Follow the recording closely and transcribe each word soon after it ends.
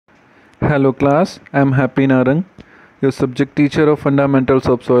Hello class, I am Happy Narang, your subject teacher of Fundamentals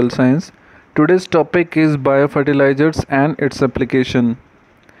of Soil Science. Today's topic is biofertilizers and its application.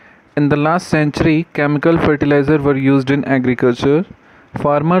 In the last century, chemical fertilizers were used in agriculture.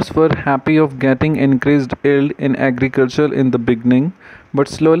 Farmers were happy of getting increased yield in agriculture in the beginning, but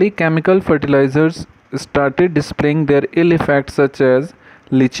slowly chemical fertilizers started displaying their ill effects such as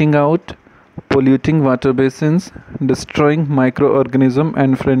leaching out, polluting water basins, destroying microorganisms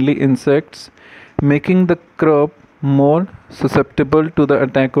and friendly insects, making the crop more susceptible to the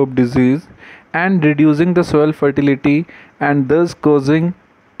attack of disease, and reducing the soil fertility and thus causing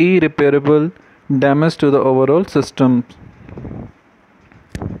irreparable damage to the overall system.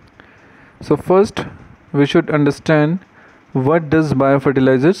 So first we should understand what does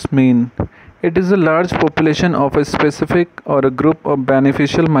biofertilizers mean. It is a large population of a specific or a group of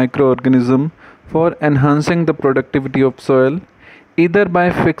beneficial microorganisms for enhancing the productivity of soil, either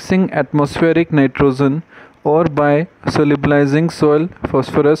by fixing atmospheric nitrogen or by solubilizing soil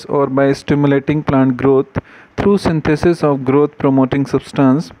phosphorus or by stimulating plant growth through synthesis of growth promoting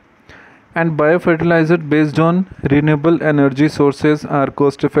substance. And biofertilizers based on renewable energy sources are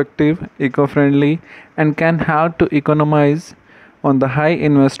cost effective, eco-friendly and can help to economize on the high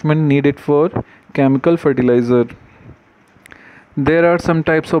investment needed for chemical fertilizer. There are some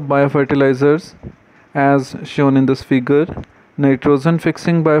types of biofertilizers as shown in this figure: nitrogen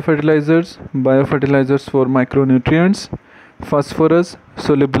fixing biofertilizers, biofertilizers for micronutrients, phosphorus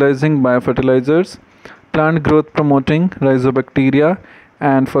solubilizing biofertilizers, plant growth promoting Rhizobacteria,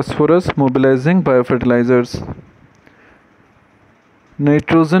 and phosphorus mobilizing biofertilizers.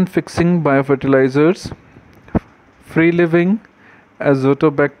 Nitrogen fixing biofertilizers: free living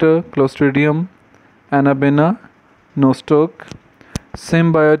AZOTOBACTER, Clostridium, Anabaena, nostoc;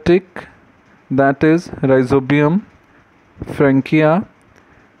 symbiotic, that is Rhizobium, Frankia,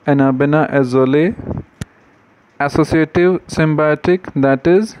 Anabaena azole; associative symbiotic, that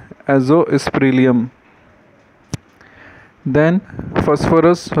is Azoospermillum. Then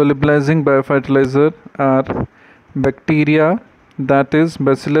phosphorus solubilizing biofertilizer are bacteria, that is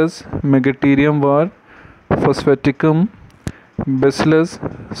Bacillus megaterium var. Phosphaticum, Bacillus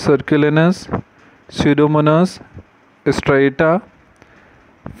circulinus, Pseudomonas striata;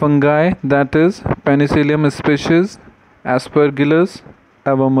 fungi, that is Penicillium species, Aspergillus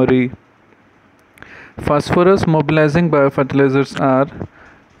avamori. Phosphorus mobilizing biofertilizers are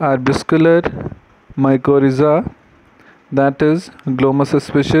arbuscular mycorrhiza, that is Glomus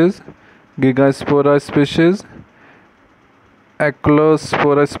species, Gigaspora species,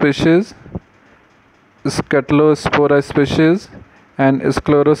 Acolospora species, Scatolospora species and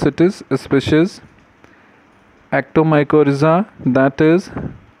Sclerocytis species; Actomycorrhiza, that is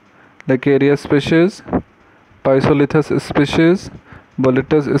Lacaria species, Physolithus species,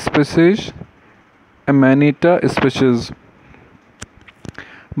 Boletus species, Amanita species.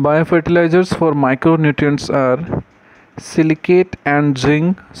 Biofertilizers for micronutrients are silicate and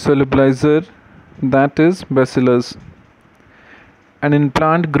zinc solubilizer, that is Bacillus; and in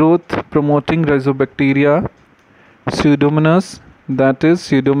plant growth promoting Rhizobacteria, Pseudomonas, that is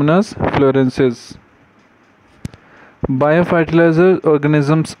Pseudomonas florensis. Biofertilizer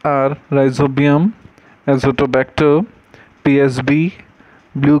organisms are Rhizobium, Azotobacter, PSB,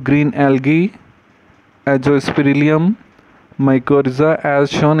 blue-green algae, Azoospermillum, mycorrhiza as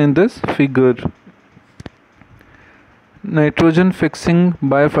shown in this figure. Nitrogen fixing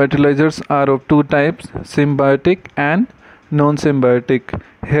biofertilizers are of two types: symbiotic and non-symbiotic.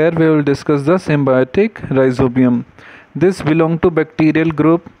 Here we will discuss the symbiotic Rhizobium. This belongs to bacterial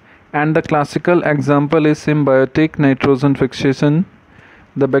group and the classical example is symbiotic nitrogen fixation.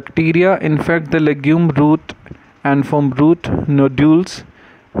 The bacteria infect the legume root and form root nodules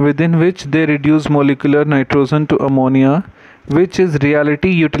within which they reduce molecular nitrogen to ammonia, which is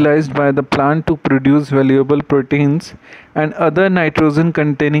reality utilized by the plant to produce valuable proteins and other nitrogen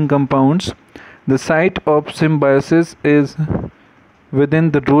containing compounds. The site of symbiosis is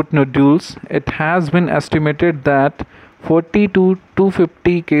within the root nodules. It has been estimated that 40 to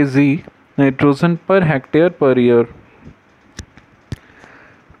 250 kg nitrogen per hectare per year.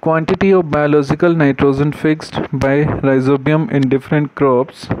 Quantity of biological nitrogen fixed by Rhizobium in different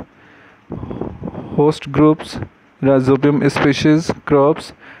crops. Host groups, Rhizobium species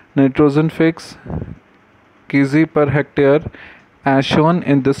crops, nitrogen fix kg per hectare as shown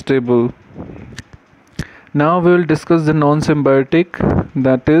in this table. Now we will discuss the non-symbiotic,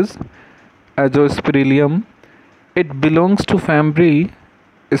 that is Azoospermillum. It belongs to family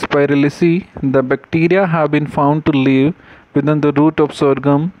Spiraliaceae. The bacteria have been found to live within the root of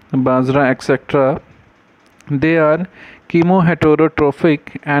sorghum, bajra, etc. They are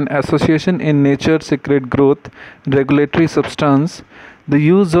chemoheterotrophic and association in nature secrete growth regulatory substance. The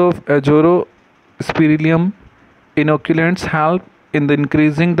use of Azotospirillum inoculants help in the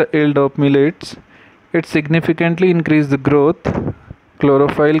increasing the yield of millets. It significantly increases the growth,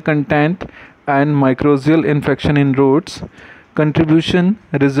 chlorophyll content, and mycorrhizal infection in roots. Contribution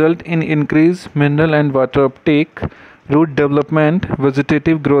result in increased mineral and water uptake, root development,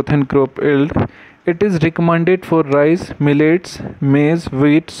 vegetative growth, and crop yield. It is recommended for rice, millets, maize,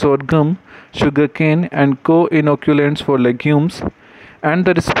 wheat, sorghum, sugarcane, and co-inoculants for legumes. And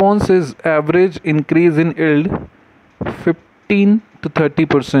the response is average increase in yield 15 to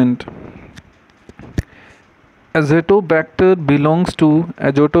 30%. Azotobacter belongs to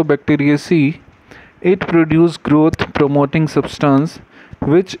Azotobacteriaceae. It produces growth promoting substance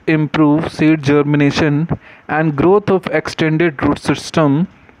which improve seed germination and growth of extended root system,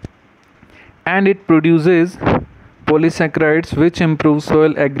 and it produces polysaccharides which improve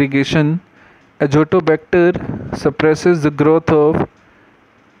soil aggregation. Azotobacter suppresses the growth of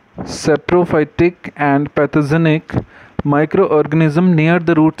saprophytic and pathogenic microorganisms near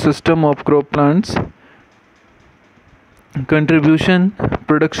the root system of crop plants. Contribution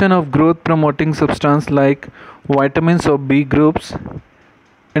production of growth promoting substance like vitamins of B groups,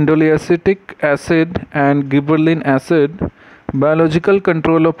 indoleacetic acid, and gibberellin acid. Biological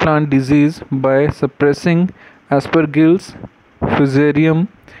control of plant disease by suppressing aspergills, fusarium,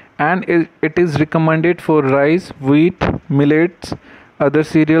 and it is recommended for rice, wheat, millets, other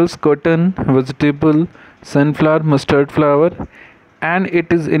cereals, cotton, vegetable, sunflower, mustard flour, and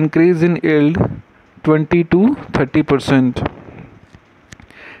it is increase in yield 20 to 30%.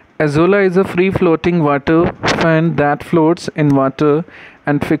 Azolla is a free-floating water fan that floats in water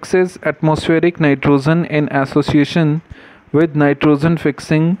and fixes atmospheric nitrogen in association with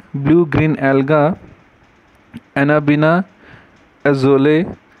nitrogen-fixing blue-green alga, Anabaena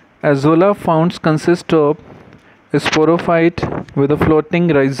azolae. Azolla founds consist of a sporophyte with a floating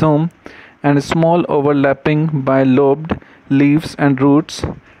rhizome and small overlapping bilobed leaves and roots.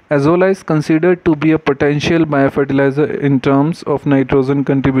 Azolla is considered to be a potential biofertilizer in terms of nitrogen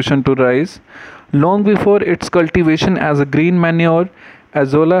contribution to rice. Long before its cultivation as a green manure,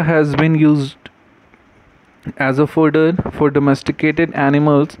 Azolla has been used as a fodder for domesticated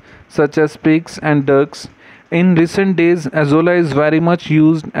animals such as pigs and ducks. In recent days, Azolla is very much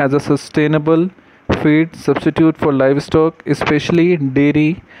used as a sustainable feed substitute for livestock, especially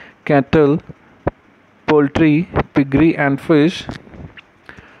dairy, cattle, poultry, piggery, and fish.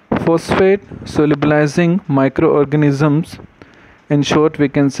 Phosphate solubilizing microorganisms, in short we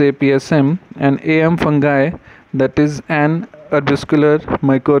can say PSM, and AM fungi, that is an arbuscular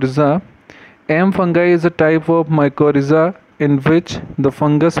mycorrhiza. AM fungi is a type of mycorrhiza in which the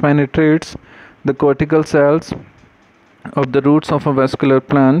fungus penetrates the cortical cells of the roots of a vascular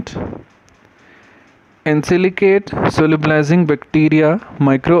plant. In silicate solubilizing bacteria,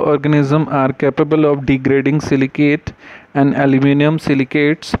 microorganisms are capable of degrading silicate and aluminum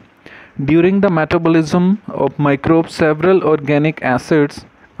silicates. During the metabolism of microbes, several organic acids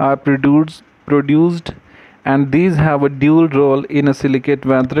are produced, and these have a dual role in a silicate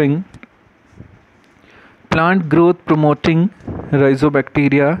weathering. Plant growth promoting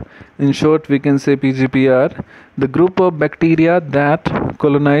Rhizobacteria, in short we can say PGPR, the group of bacteria that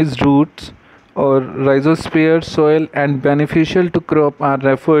colonize roots or rhizosphere soil and beneficial to crop are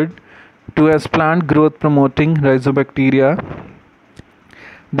referred to as plant growth promoting Rhizobacteria.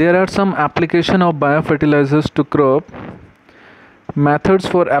 There are some application of biofertilizers to crop. Methods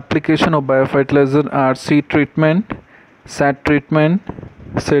for application of biofertilizer are seed treatment, sat treatment,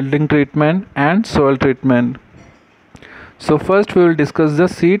 seedling treatment, and soil treatment. So first we will discuss the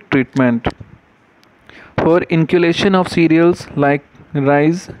seed treatment. For inoculation of cereals like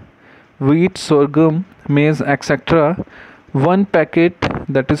rice, wheat, sorghum, maize, etc., one packet,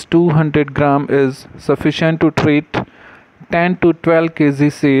 that is 200 gram, is sufficient to treat 10 to 12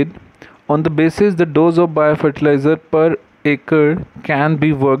 kg seed. On the basis, the dose of biofertilizer per acre can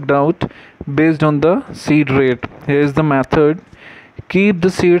be worked out based on the seed rate. Here is the method. Keep the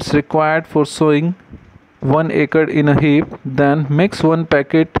seeds required for sowing 1 acre in a heap, then mix 1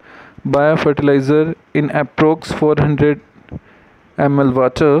 packet biofertilizer in approx 400 ml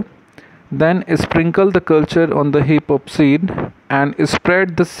water. Then sprinkle the culture on the heap of seed and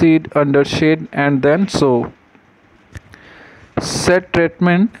spread the seed under shade and then sow. Set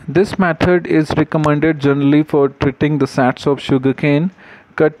treatment. This method is recommended generally for treating the sets of sugarcane,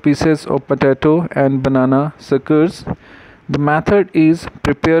 cut pieces of potato, and banana suckers. The method is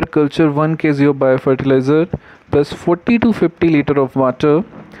prepare culture 1 kg of biofertilizer plus 40 to 50 liter of water.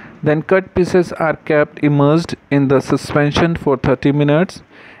 Then cut pieces are kept immersed in the suspension for 30 minutes,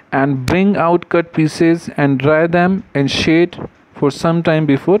 and bring out cut pieces and dry them in shade for some time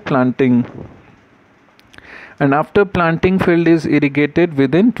before planting. And after planting, field is irrigated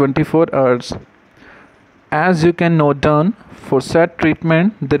within 24 hours. As you can note down, for said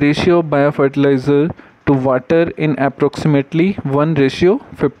treatment, the ratio of biofertilizer to water in approximately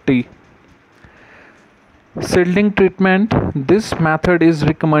 1:50. Seedling treatment. This method is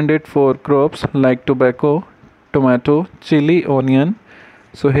recommended for crops like tobacco, tomato, chili, onion.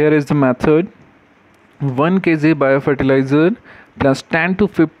 So here is the method. 1 kg biofertilizer plus 10 to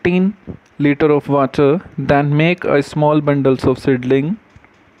 15 liter of water. Then make a small bundles of seedling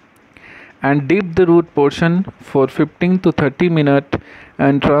and dip the root portion for 15 to 30 minutes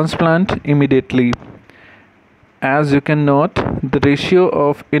and transplant immediately. As you can note, the ratio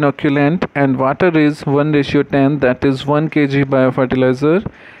of inoculant and water is 1:10, that is 1 kg biofertilizer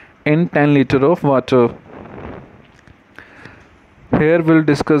in 10 liter of water. Here we'll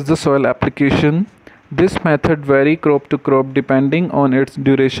discuss the soil application. This method varies crop to crop depending on its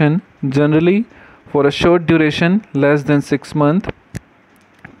duration. Generally, for a short duration less than 6 months,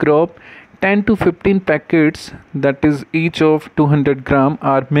 crop 10 to 15 packets, that is each of 200 gram,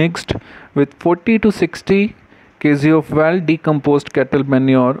 are mixed with 40 to 60 kg of well decomposed cattle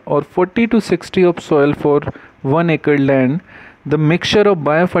manure or 40 to 60 of soil for 1 acre land. The mixture of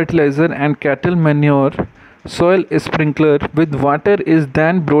biofertilizer and cattle manure soil sprinkler with water is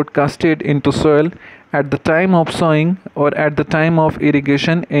then broadcasted into soil at the time of sowing or at the time of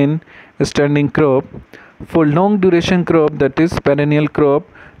irrigation in standing crop. For long duration crop, that is perennial crop,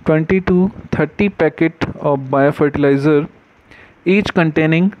 20 to 30 packet of biofertilizer, each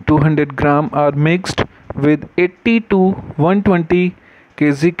containing 200 gram, are mixed with 80 to 120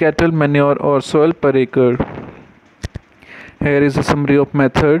 kg cattle manure or soil per acre. Here is a summary of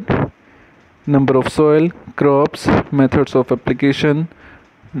method: number of soil, crops, methods of application,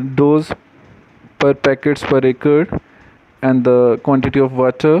 dose per packets per acre, and the quantity of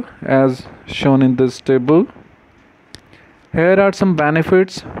water as shown in this table. Here are some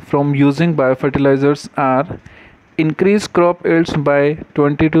benefits from using biofertilizers are: increase crop yields by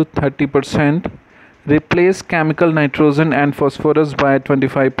 20 to 30%, replace chemical nitrogen and phosphorus by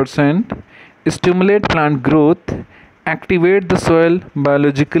 25%, stimulate plant growth, activate the soil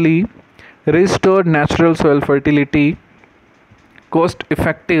biologically, restore natural soil fertility, cost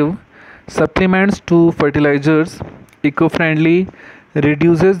effective, supplements to fertilizers, eco-friendly,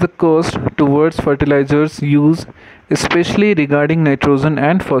 reduces the cost towards fertilizers use, especially regarding nitrogen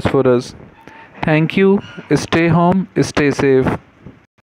and phosphorus. Thank you. Stay home, stay safe.